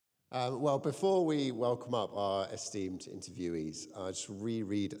Well, before we welcome up our esteemed interviewees, I'll just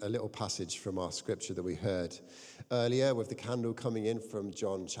reread a little passage from our scripture that we heard earlier with the candle coming in from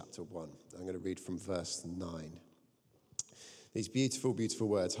John chapter 1. I'm going to read from verse 9. These beautiful, beautiful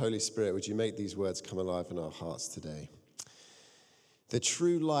words. Holy Spirit, would you make these words come alive in our hearts today? The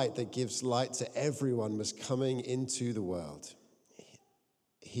true light that gives light to everyone was coming into the world.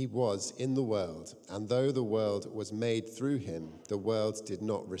 He was in the world, and though the world was made through him, the world did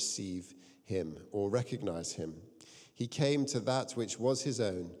not receive him or recognize him. He came to that which was his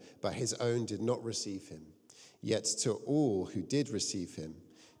own, but his own did not receive him. Yet to all who did receive him,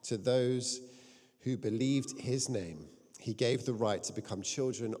 to those who believed his name, he gave the right to become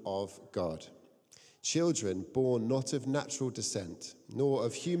children of God. Children born not of natural descent, nor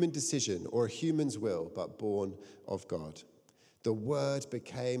of human decision or a human's will, but born of God. The Word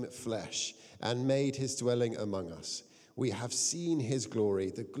became flesh and made his dwelling among us. We have seen his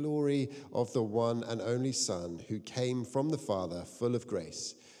glory, the glory of the one and only Son who came from the Father, full of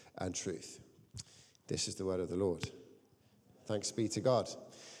grace and truth. This is the word of the Lord. Thanks be to God.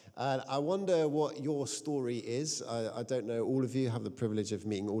 And I wonder what your story is. I don't know all of you, have the privilege of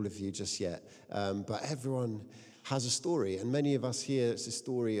meeting all of you just yet. But everyone has a story. And many of us here, it's a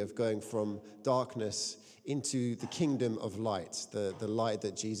story of going from darkness into the kingdom of light, the light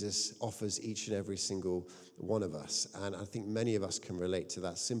that Jesus offers each and every single one of us. And I think many of us can relate to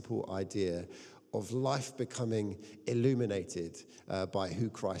that simple idea of life becoming illuminated by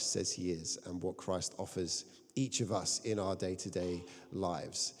who Christ says he is and what Christ offers each of us in our day-to-day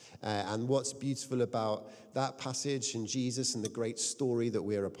lives. And what's beautiful about that passage and Jesus and the great story that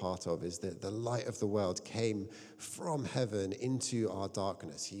we're a part of is that the light of the world came from heaven into our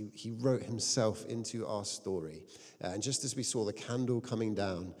darkness. He wrote himself into our story. And just as we saw the candle coming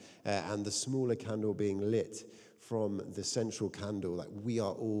down and the smaller candle being lit from the central candle, like we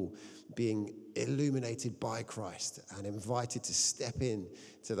are all being illuminated by Christ and invited to step in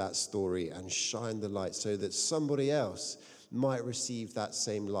to that story and shine the light so that somebody else might receive that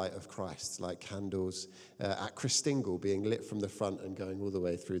same light of Christ, like candles at Christingle being lit from the front and going all the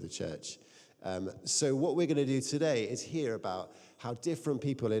way through the church. So what we're going to do today is hear about how different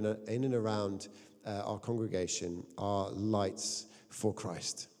people in and around our congregation are lights for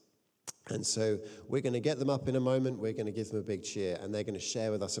Christ. And so we're going to get them up in a moment. We're going to give them a big cheer, and they're going to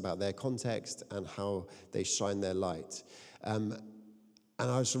share with us about their context and how they shine their light. And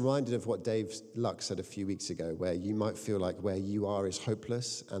I was reminded of what Dave Luck said a few weeks ago, where you might feel like where you are is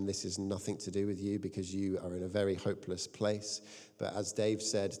hopeless, and this is nothing to do with you because you are in a very hopeless place. But as Dave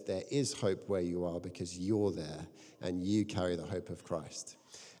said, there is hope where you are because you're there and you carry the hope of Christ.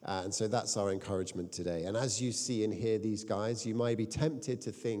 And so that's our encouragement today. And as you see and hear these guys, you might be tempted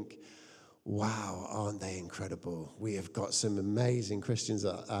to think, wow, aren't they incredible? We have got some amazing Christians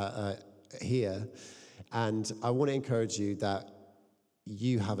here. And I want to encourage you that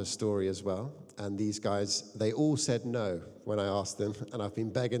you have a story as well. And these guys, they all said no when I asked them. And I've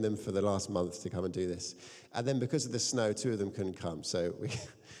been begging them for the last month to come and do this. And then because of the snow, 2 of them couldn't come. So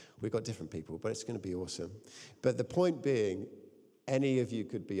we got different people, but it's going to be awesome. But the point being, any of you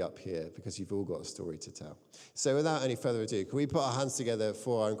could be up here because you've all got a story to tell. So without any further ado, can we put our hands together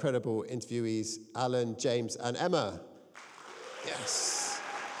for our incredible interviewees, Alan, James, and Emma? Yes.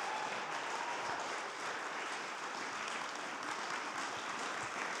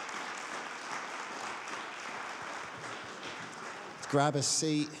 Grab a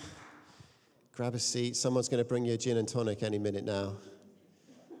seat. Grab a seat. Someone's going to bring you a gin and tonic any minute now.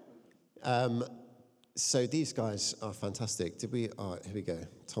 So these guys are fantastic. Here we go.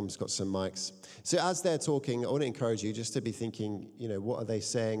 Tom's got some mics. So as they're talking, I want to encourage you just to be thinking, what are they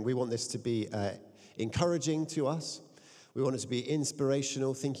saying? We want this to be encouraging to us. We want it to be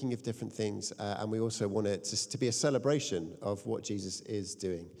inspirational, thinking of different things. And we also want it to be a celebration of what Jesus is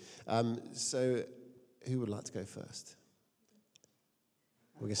doing. So who would like to go first?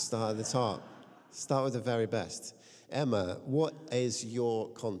 We're going to start at the top. Start with the very best. Emma, what is your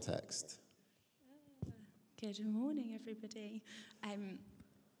context? Good morning, everybody.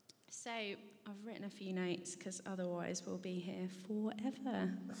 So I've written a few notes because otherwise we'll be here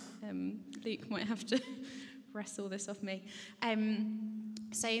forever. Luke might have to wrestle this off me.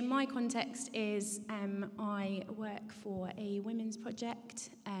 So my context is I work for a women's project.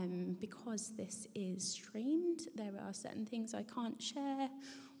 Because this is streamed, there are certain things I can't share,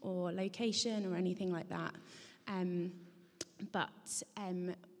 or location or anything like that. But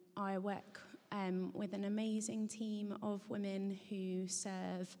I work with an amazing team of women who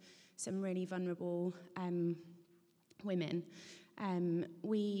serve some really vulnerable women.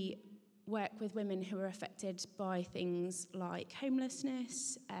 We work with women who are affected by things like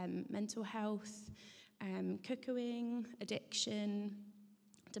homelessness, mental health, cuckooing, addiction,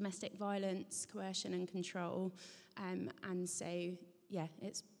 domestic violence, coercion and control. And so, yeah,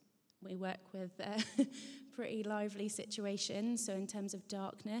 we work with pretty lively situations. So in terms of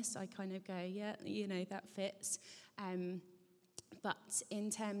darkness, I kind of go, yeah, that fits. But in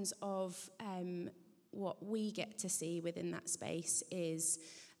terms of what we get to see within that space is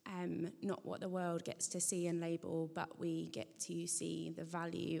not what the world gets to see and label, but we get to see the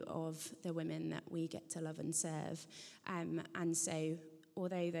value of the women that we get to love and serve. And so,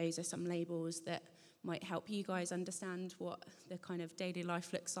 although those are some labels that might help you guys understand what the kind of daily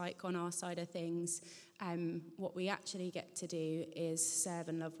life looks like on our side of things, what we actually get to do is serve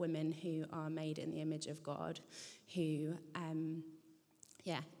and love women who are made in the image of God, who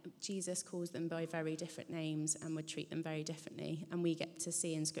Jesus calls them by very different names and would treat them very differently. And we get to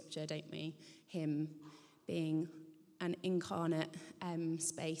see in Scripture, don't we, him being an incarnate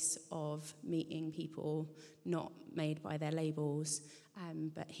space of meeting people not made by their labels,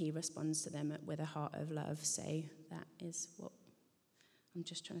 but he responds to them with a heart of love. So that is what I'm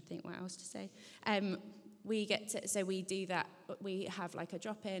just trying to think what else to say. So we do that. We have like a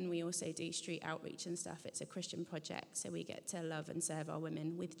drop-in. We also do street outreach and stuff. It's a Christian project, so we get to love and serve our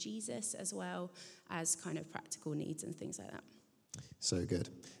women with Jesus as well as kind of practical needs and things like that. So good.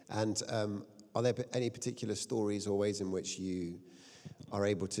 And are there any particular stories or ways in which you are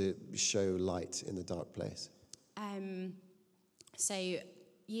able to show light in the dark place? So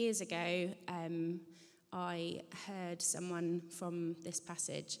years ago, I heard someone from this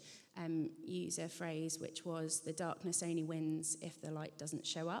passage use a phrase which was, the darkness only wins if the light doesn't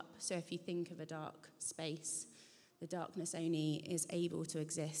show up. So if you think of a dark space, the darkness only is able to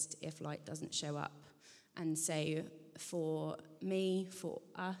exist if light doesn't show up. And so for me, for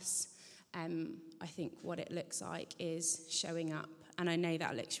us, I think what it looks like is showing up. And I know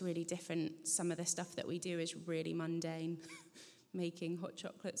that looks really different. Some of the stuff that we do is really mundane. Making hot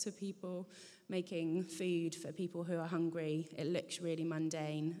chocolates for people, making food for people who are hungry. It looks really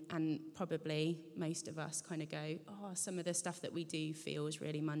mundane, and probably most of us kind of go, some of the stuff that we do feels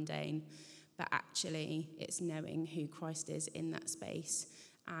really mundane, but actually it's knowing who Christ is in that space,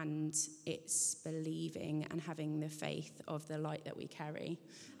 and it's believing and having the faith of the light that we carry.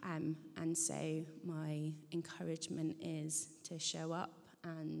 And so my encouragement is to show up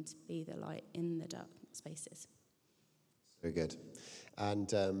and be the light in the dark spaces. Very good.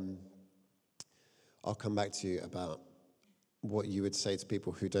 And I'll come back to you about what you would say to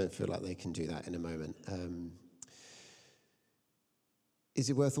people who don't feel like they can do that in a moment. Is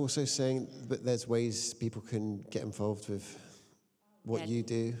it worth also saying that there's ways people can get involved with what you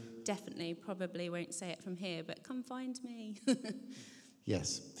do? Definitely. Probably won't say it from here, but come find me.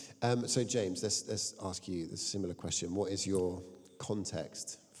 Yes. So James, let's ask you the similar question. What is your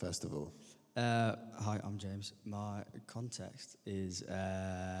context, first of all? Hi, I'm James. My context is,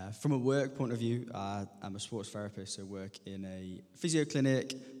 from a work point of view, I'm a sports therapist, so work in a physio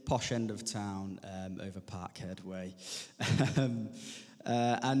clinic, posh end of town, over Parkhead Way,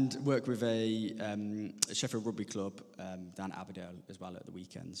 and work with a Sheffield Rugby Club down at Aberdale as well at the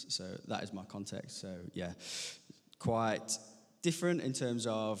weekends. So that is my context. So yeah, quite different in terms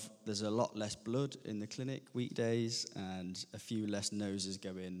of there's a lot less blood in the clinic weekdays and a few less noses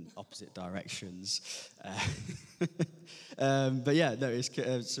go in opposite directions. But yeah, no, it's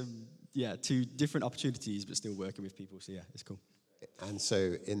two different opportunities, but still working with people. So yeah, it's cool. And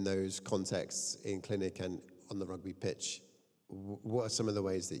so in those contexts, in clinic and on the rugby pitch, what are some of the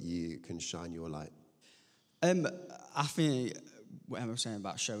ways that you can shine your light? I think what Emma was saying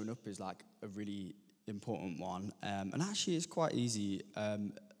about showing up is like a really important one, and actually it's quite easy.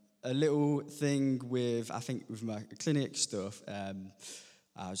 A little thing with my clinic stuff,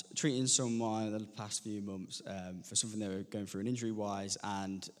 I was treating someone in the past few months for something they were going through an injury wise,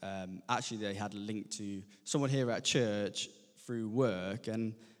 and actually they had a link to someone here at church through work,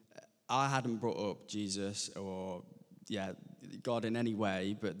 and I hadn't brought up Jesus or God in any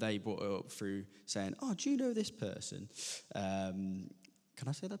way, but they brought it up through saying, do you know this person? Can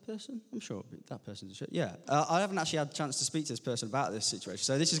I say that person? I'm sure that person's... Yeah. I haven't actually had a chance to speak to this person about this situation,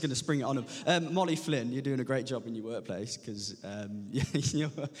 so this is going to spring it on them. Molly Flynn, you're doing a great job in your workplace, because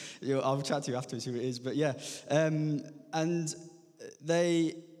I'll chat to you afterwards who it is, but yeah. And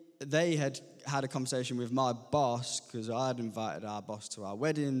they had a conversation with my boss, because I had invited our boss to our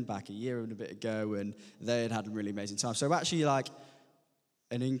wedding back a year and a bit ago, and they had a really amazing time. So actually, like,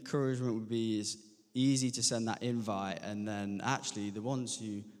 an encouragement would be is easy to send that invite, and then actually the ones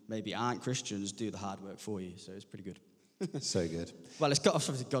who maybe aren't Christians do the hard work for you. So it's pretty good. So good. Well, it's got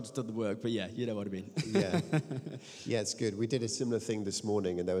obviously God's done the work, but yeah, you know what I mean. Yeah. Yeah, it's good. We did a similar thing this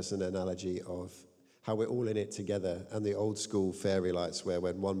morning, and there was an analogy of how we're all in it together, and the old school fairy lights where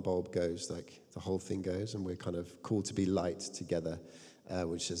when one bulb goes, like the whole thing goes, and we're kind of called to be light together,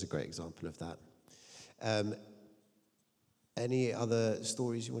 which is a great example of that. Any other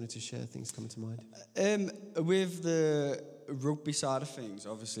stories you wanted to share, things coming to mind? With the rugby side of things,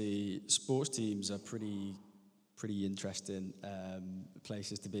 obviously sports teams are pretty interesting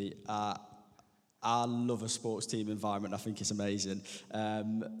places to be. I love a sports team environment. I think it's amazing.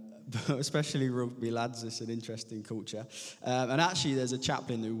 But especially rugby lads, it's an interesting culture. And actually, there's a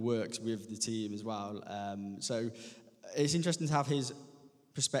chaplain who works with the team as well. So it's interesting to have his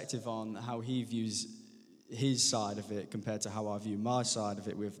perspective on how he views his side of it compared to how I view my side of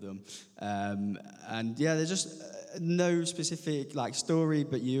it with them. And yeah, there's just no specific story,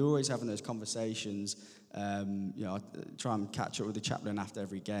 but you're always having those conversations. I try and catch up with the chaplain after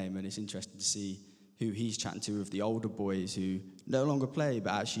every game, and it's interesting to see who he's chatting to with the older boys who no longer play,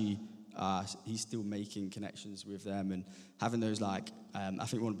 but actually he's still making connections with them and having those I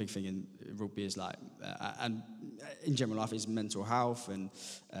think one big thing in rugby is and in general life is mental health, and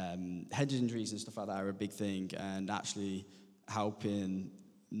head injuries and stuff like that are a big thing, and actually helping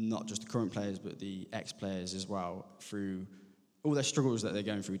not just the current players but the ex-players as well through all their struggles that they're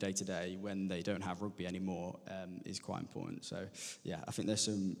going through day to day when they don't have rugby anymore is quite important. So, yeah, I think there's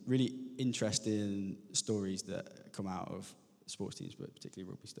some really interesting stories that come out of sports teams, but particularly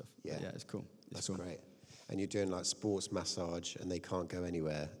rugby stuff. Yeah, but yeah, it's cool. That's cool. Great. And you're doing sports massage, and they can't go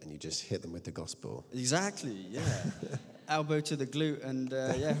anywhere, and you just hit them with the gospel. Exactly. Yeah. Elbow to the glute, and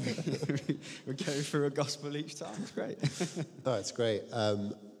we go through a gospel each time. It's great. Oh, it's great.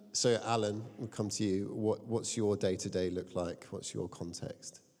 So, Alan, we'll come to you. What's your day-to-day look like? What's your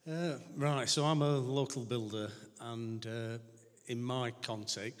context? Right, so I'm a local builder, and in my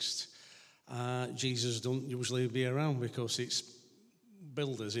context, Jesus don't usually be around because it's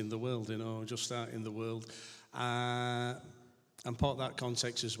builders in the world, just out in the world. And part of that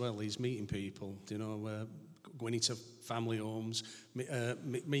context as well is meeting people, going into family homes,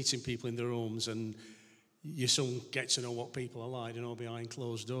 meeting people in their homes, and you soon get to know what people are like, behind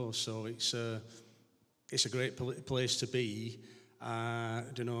closed doors. So it's a great place to be,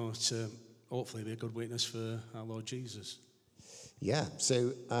 to hopefully be a good witness for our Lord Jesus. Yeah.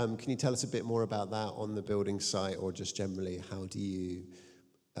 So can you tell us a bit more about that on the building site, or just generally, how do you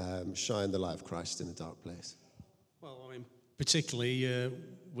shine the light of Christ in a dark place? Well, I mean, particularly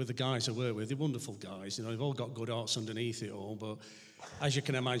with the guys I work with, they're wonderful guys. They've all got good hearts underneath it all, but as you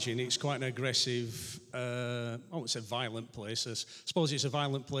can imagine, it's quite an aggressive, I won't say violent place. I suppose it's a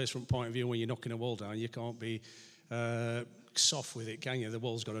violent place from the point of view when you're knocking a wall down. You can't be soft with it, can you? The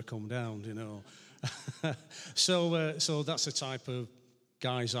wall's got to come down, So that's the type of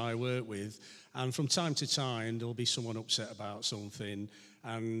guys I work with. And from time to time, there'll be someone upset about something,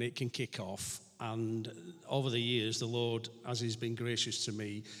 and it can kick off. And over the years, the Lord, as He's been gracious to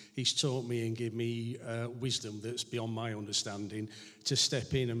me, He's taught me and given me wisdom that's beyond my understanding to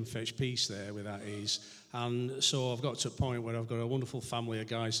step in and fetch peace there where that is. And so I've got to a point where I've got a wonderful family of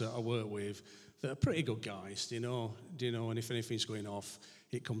guys that I work with that are pretty good guys, and if anything's going off,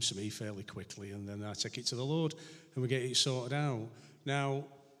 it comes to me fairly quickly, and then I take it to the Lord, and we get it sorted out. Now,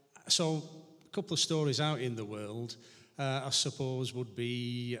 so a couple of stories out in the world, I suppose, would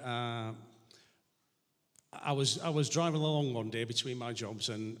be... I was driving along one day between my jobs,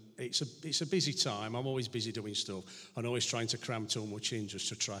 and it's a busy time. I'm always busy doing stuff, and always trying to cram too much in just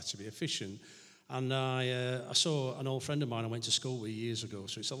to try to be efficient. And I saw an old friend of mine I went to school with years ago,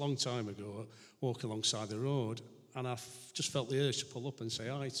 so it's a long time ago, walking alongside the road, and I just felt the urge to pull up and say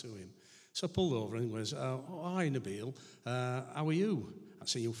hi to him. So I pulled over and was, "Oh, hi, Nabil, how are you? I've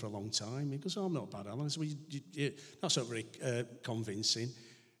seen you for a long time." He goes, "Oh, I'm not bad, Alan." I said, "Well, that's not very convincing."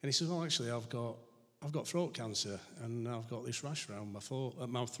 And he says, "Well, actually, I've got throat cancer, and I've got this rash around my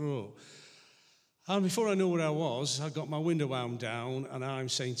throat." And before I knew where I was, I got my window wound down, and I'm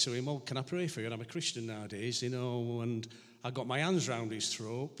saying to him, "Oh, can I pray for you?" And I'm a Christian nowadays, and I got my hands round his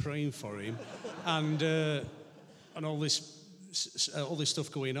throat, praying for him, and all this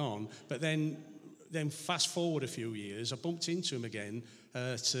stuff going on. But then fast forward a few years, I bumped into him again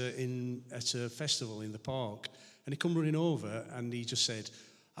at a festival in the park, and he come running over, and he just said,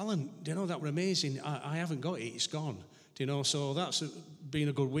 "Alan, that were amazing. I haven't got it, it's gone." So that's being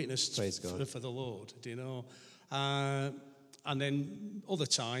a good witness for the Lord, And then other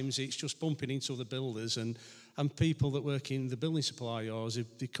times it's just bumping into other builders and people that work in the building supply yards.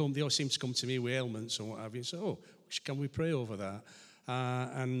 They all seem to come to me with ailments and what have you. So, can we pray over that?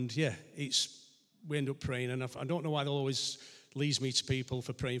 And yeah, it's we end up praying, and I don't know why they'll always leads me to people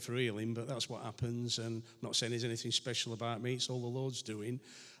for praying for healing, but that's what happens, and I'm not saying there's anything special about me, it's all the Lord's doing.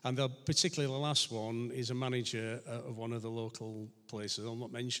 And particularly the last one is a manager of one of the local places. I'll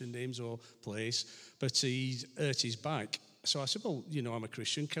not mention names or place, but he hurt his back. So I said, well, I'm a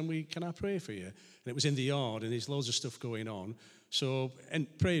Christian, can I pray for you? And it was in the yard, and there's loads of stuff going on. So, and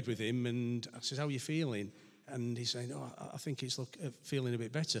prayed with him, and I said, how are you feeling? And he's saying, I think he's feeling a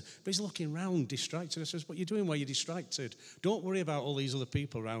bit better. But he's looking round, distracted. I says, what are you doing while you're distracted? Don't worry about all these other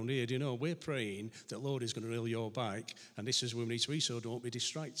people around here. Do you know, we're praying that Lord is going to heal your back, and this is where we need to be, so don't be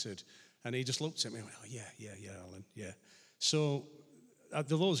distracted. And he just looked at me and went, oh, yeah, Alan, yeah. So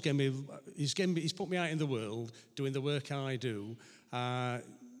the Lord's he's put me out in the world, doing the work I do,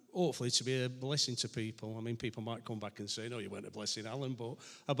 hopefully to be a blessing to people. I mean, people might come back and say, no, you weren't a blessing, Alan, but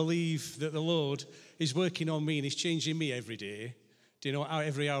I believe that the Lord is working on me and he's changing me every day,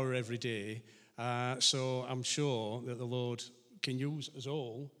 every hour, every day. So I'm sure that the Lord can use us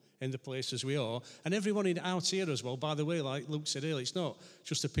all in the places we are. And everyone out here as well, by the way, like Luke said earlier, it's not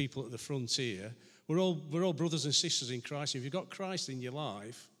just the people at the front here. We're all brothers and sisters in Christ. If you've got Christ in your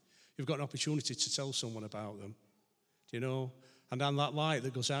life, you've got an opportunity to tell someone about them, And then that light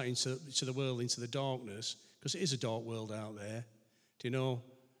that goes out into the world, into the darkness, because it is a dark world out there,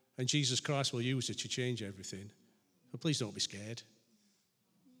 and Jesus Christ will use it to change everything. But please don't be scared.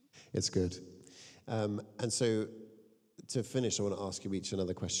 It's good. And so to finish, I want to ask you each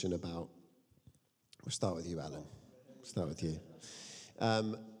another question we'll start with you, Alan.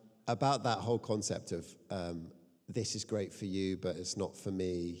 About that whole concept of this is great for you, but it's not for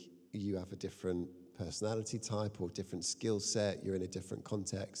me. You have a different personality type or different skill set, you're in a different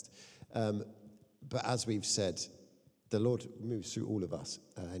context. But as we've said, the Lord moves through all of us,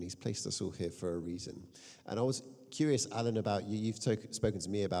 and he's placed us all here for a reason. And I was curious, Alan, about you. You've spoken to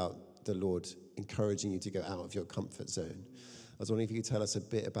me about the Lord encouraging you to go out of your comfort zone. I was wondering if you could tell us a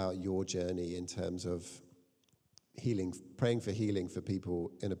bit about your journey in terms of healing, praying for healing for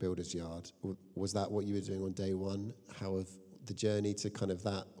people in a builder's yard. Was that what you were doing on day one? How of the journey to kind of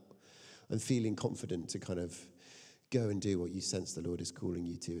that, and feeling confident to kind of go and do what you sense the Lord is calling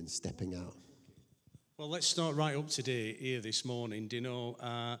you to and stepping out? Well, let's start right up today here this morning.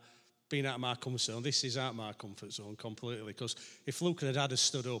 Being out of my comfort zone, this is out of my comfort zone completely, because if Luke and Dad had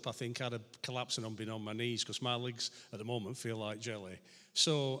stood up, I think I'd have collapsed and been on my knees, because my legs at the moment feel like jelly.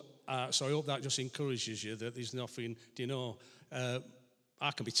 So I hope that just encourages you that there's nothing,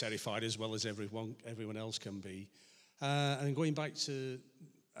 I can be terrified as well as everyone else can be. And going back to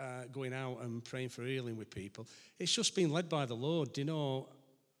going out and praying for healing with people, it's just been led by the Lord.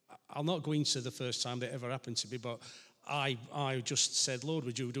 I'll not go into the first time that ever happened to me, but I just said, Lord,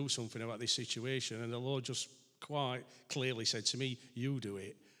 would you do something about this situation? And the Lord just quite clearly said to me, you do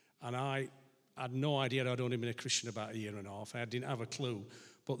it. And I had no idea. I'd only been a Christian about a year and a half. I didn't have a clue.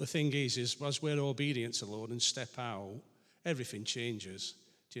 But the thing is as we're obedient to the Lord and step out, everything changes.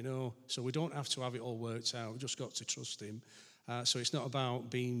 So we don't have to have it all worked out. We've just got to trust him. So it's not about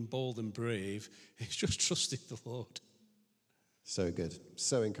being bold and brave. It's just trusting the Lord. So good.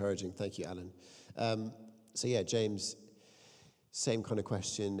 So encouraging. Thank you, Alan. James, same kind of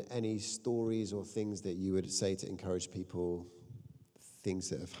question. Any stories or things that you would say to encourage people, things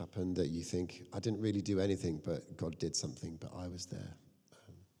that have happened that you think, I didn't really do anything, but God did something, but I was there?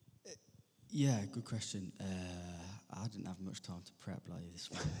 Yeah, good question. I didn't have much time to prep like this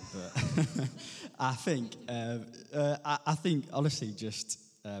morning, but I think honestly,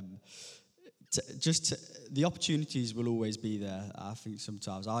 the opportunities will always be there. I think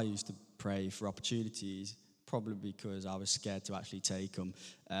sometimes I used to pray for opportunities, probably because I was scared to actually take them.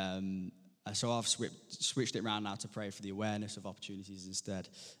 So I've switched it around now to pray for the awareness of opportunities instead.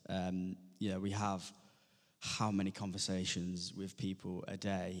 We have how many conversations with people a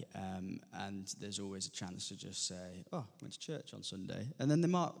day, and there's always a chance to just say, I went to church on Sunday. And then they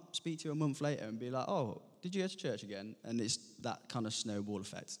might speak to you a month later and be like, oh, did you go to church again? And it's that kind of snowball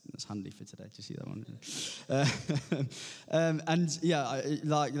effect. That's handy for today. Do you see that one?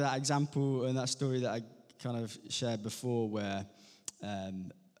 Like that example and that story that I kind of shared before, where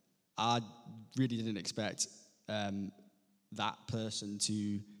I really didn't expect that person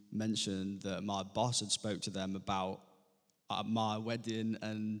to mention that my boss had spoke to them about my wedding,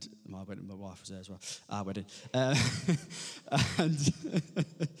 and my wife was there as well, our wedding. And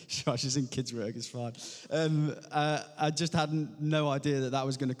she's in kids' work, it's fine. I just had no idea that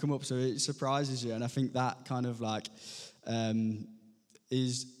was going to come up, so it surprises you. And I think that kind of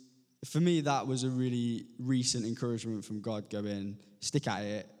is, for me, that was a really recent encouragement from God, going, stick at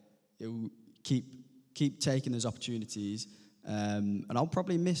it, keep taking those opportunities, And I'll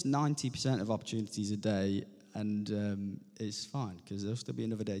probably miss 90% of opportunities a day, and it's fine because there'll still be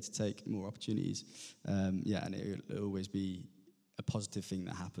another day to take more opportunities. And it'll always be a positive thing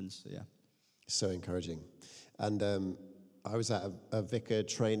that happens. So, yeah. So encouraging. And I was at a vicar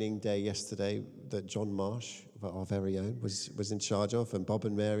training day yesterday that John Marsh, our very own, was in charge of, and Bob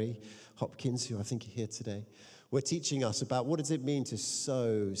and Mary Hopkins, who I think are here today, were teaching us about what does it mean to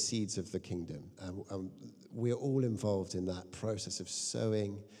sow seeds of the kingdom. We're all involved in that process of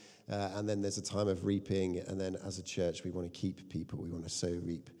sowing, and then there's a time of reaping, and then as a church, we want to keep people. We want to sow,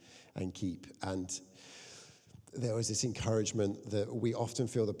 reap, and keep. And there was this encouragement that we often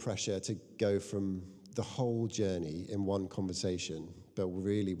feel the pressure to go from the whole journey in one conversation, but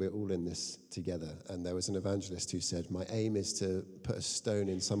really we're all in this together. And there was an evangelist who said, my aim is to put a stone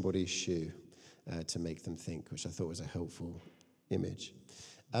in somebody's shoe to make them think, which I thought was a helpful image.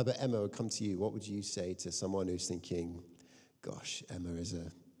 But Emma, I would come to you. What would you say to someone who's thinking, gosh, Emma is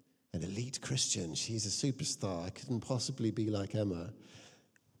an elite Christian. She's a superstar. I couldn't possibly be like Emma.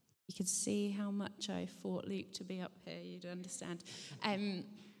 You could see how much I fought Luke to be up here, you'd understand.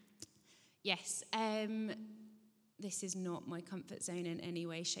 Yes, this is not my comfort zone in any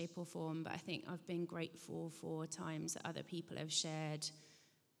way, shape or form, but I think I've been grateful for times that other people have shared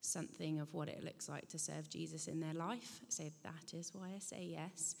something of what it looks like to serve Jesus in their life. So that is why I say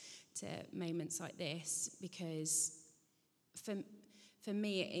yes to moments like this, because for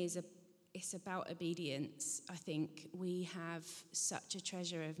me it's about obedience. I think we have such a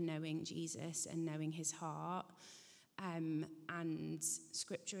treasure of knowing Jesus and knowing his heart. And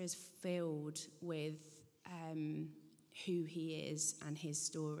Scripture is filled with who he is and his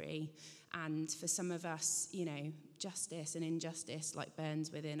story. And for some of us, justice and injustice like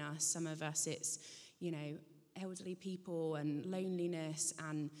burns within us. Some of us, it's, elderly people and loneliness,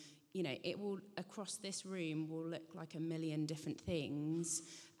 and, it will, across this room, will look like a million different things.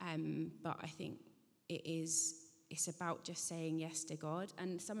 But I think it's about just saying yes to God.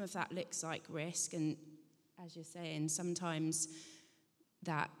 And some of that looks like risk, and as you're saying, sometimes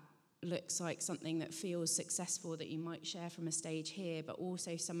that looks like something that feels successful that you might share from a stage here, but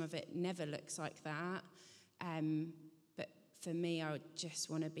also some of it never looks like that. But for me, I would just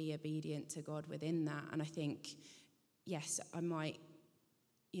want to be obedient to God within that. And I think, yes, I might,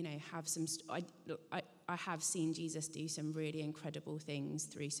 have some... I have seen Jesus do some really incredible things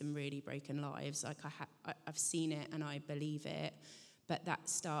through some really broken lives. Like I've seen it and I believe it. But that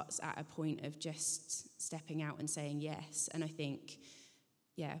starts at a point of just stepping out and saying yes. And I think,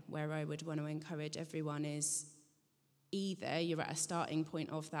 where I would want to encourage everyone is either you're at a starting point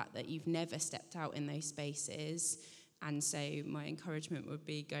of that you've never stepped out in those spaces. And so my encouragement would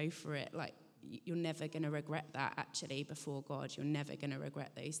be go for it. Like, you're never going to regret that, actually, before God. You're never going to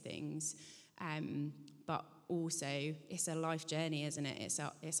regret those things. But also, it's a life journey, isn't it?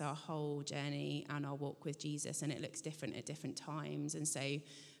 It's our whole journey and our walk with Jesus, and it looks different at different times. And so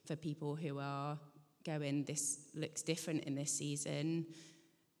for people who are going, this looks different in this season,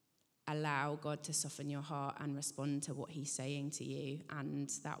 allow God to soften your heart and respond to what he's saying to you. And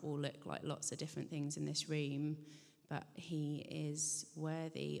that will look like lots of different things in this room. But he is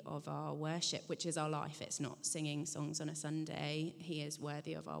worthy of our worship, which is our life. It's not singing songs on a Sunday. He is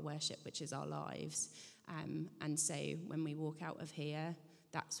worthy of our worship, which is our lives. And so when we walk out of here,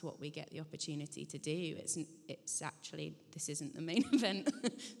 that's what we get the opportunity to do. It's actually, this isn't the main event.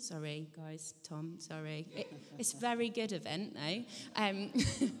 Sorry, guys. Tom, sorry. It's a very good event, though.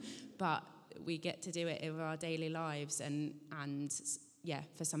 But we get to do it in our daily lives. And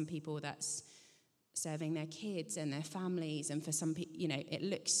for some people, that's serving their kids and their families. And for some people, it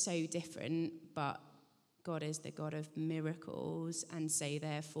looks so different, but God is the God of miracles. And so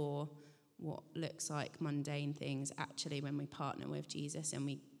therefore, what looks like mundane things, actually, when we partner with Jesus and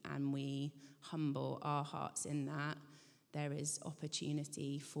we humble our hearts in that, there is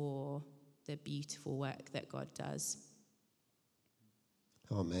opportunity for the beautiful work that God does.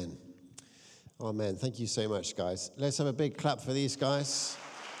 Amen. Amen. Thank you so much, guys. Let's have a big clap for these guys.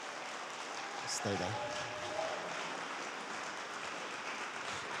 Stay there.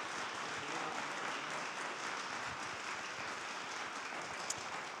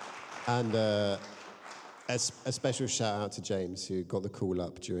 And a special shout out to James, who got the call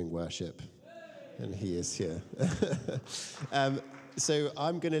up during worship, and he is here. So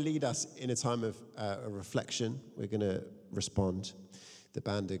I'm going to lead us in a time of a reflection. We're going to respond. The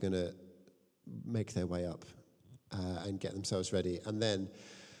band are going to make their way up and get themselves ready. And then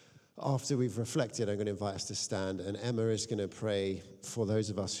after we've reflected, I'm going to invite us to stand, and Emma is going to pray for those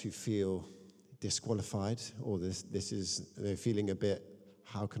of us who feel disqualified, or they're feeling a bit,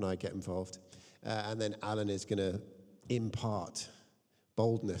 how can I get involved? And then Alan is going to impart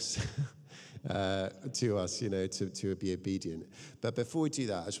boldness to us, to be obedient. But before we do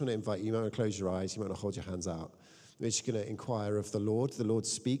that, I just want to invite you, you might want to close your eyes, you might want to hold your hands out. We're just going to inquire of the Lord. The Lord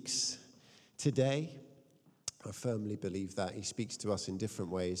speaks today. I firmly believe that. He speaks to us in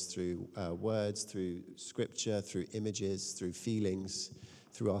different ways, through words, through scripture, through images, through feelings,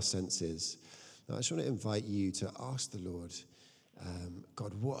 through our senses. Now, I just want to invite you to ask the Lord,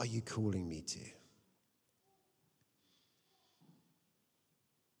 God, what are you calling me to?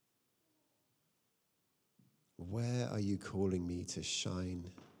 Where are you calling me to shine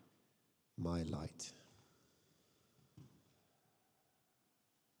my light?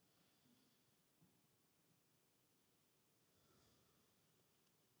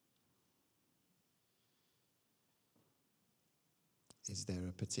 Is there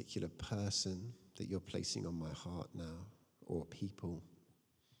a particular person that you're placing on my heart now, or people?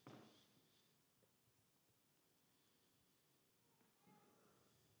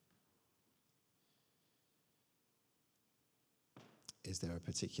 Is there a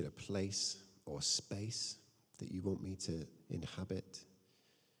particular place or space that you want me to inhabit?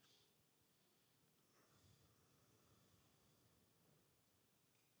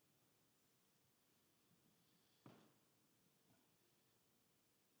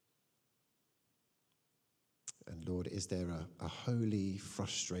 And Lord, is there a holy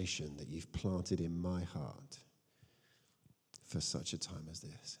frustration that you've planted in my heart for such a time as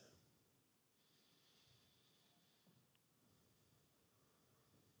this?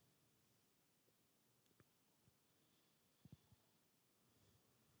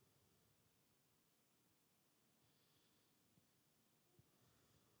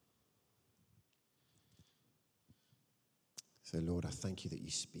 So, Lord, I thank you that you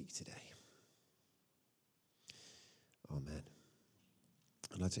speak today. Amen.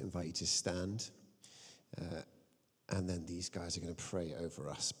 I'd like to invite you to stand, and then these guys are going to pray over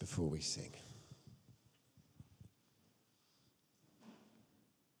us before we sing.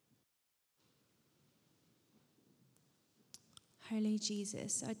 Holy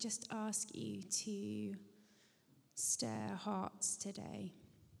Jesus, I just ask you to stir hearts today.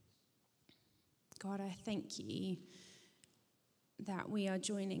 God, I thank you that we are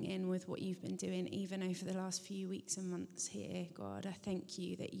joining in with what you've been doing even over the last few weeks and months here. God, I thank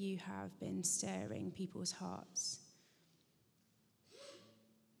you that you have been stirring people's hearts.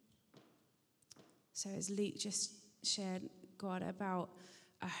 So as Luke just shared, God, about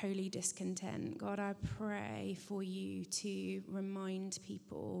a holy discontent, God, I pray for you to remind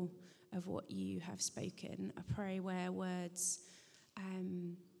people of what you have spoken. I pray where words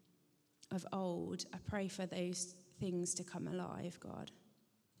of old, I pray for those things to come alive, God.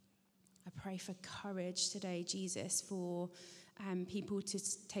 I pray for courage today, Jesus, for people to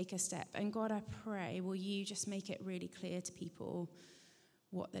take a step. And God, I pray, will you just make it really clear to people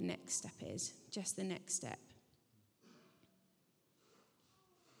what the next step is, just the next step.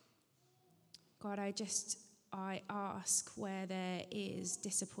 God, I ask where there is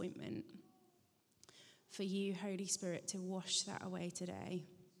disappointment, for you, Holy Spirit, to wash that away today.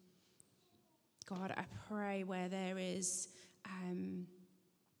 God, I pray where there is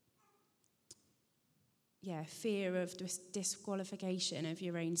fear of disqualification of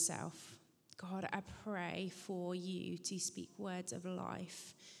your own self. God, I pray for you to speak words of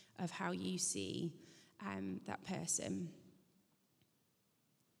life, of how you see that person.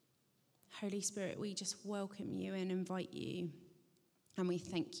 Holy Spirit, we just welcome you and invite you, and we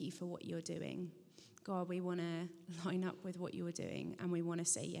thank you for what you're doing. God, we want to line up with what you are doing, and we want to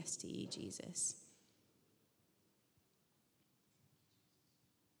say yes to you, Jesus.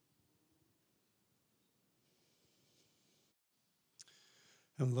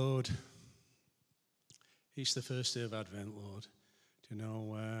 And Lord, it's the first day of Advent, Lord. Do you know,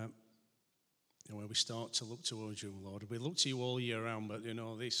 where we start to look towards you, Lord. We look to you all year round, but,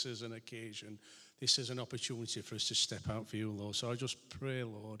 this is an occasion. This is an opportunity for us to step out for you, Lord. So I just pray,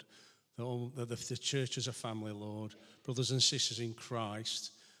 Lord, that the church as a family, Lord, brothers and sisters in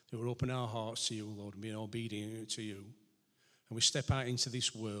Christ, that will open our hearts to you, Lord, and be obedient to you. And we step out into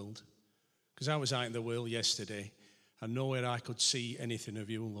this world, because I was out in the world yesterday, and nowhere I could see anything of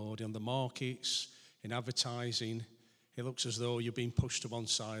you, Lord. In the markets, in advertising, it looks as though you're being pushed to one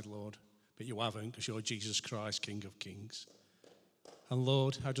side, Lord. But you haven't, because you're Jesus Christ, King of Kings. And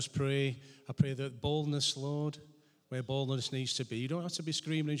Lord, I pray that boldness, Lord, where boldness needs to be. You don't have to be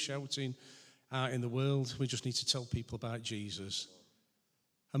screaming and shouting out in the world. We just need to tell people about Jesus.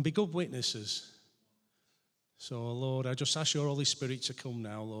 And be good witnesses. So, Lord, I just ask your Holy Spirit to come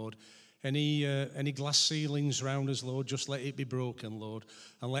now, Lord. Any glass ceilings around us, Lord, just let it be broken, Lord.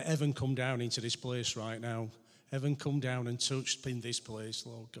 And let heaven come down into this place right now. Heaven come down and touch in this place,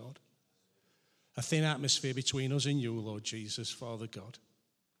 Lord God. A thin atmosphere between us and you, Lord Jesus, Father God.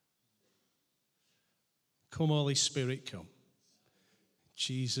 Come, Holy Spirit, come. In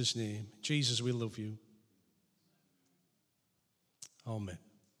Jesus' name. Jesus, we love you. Amen.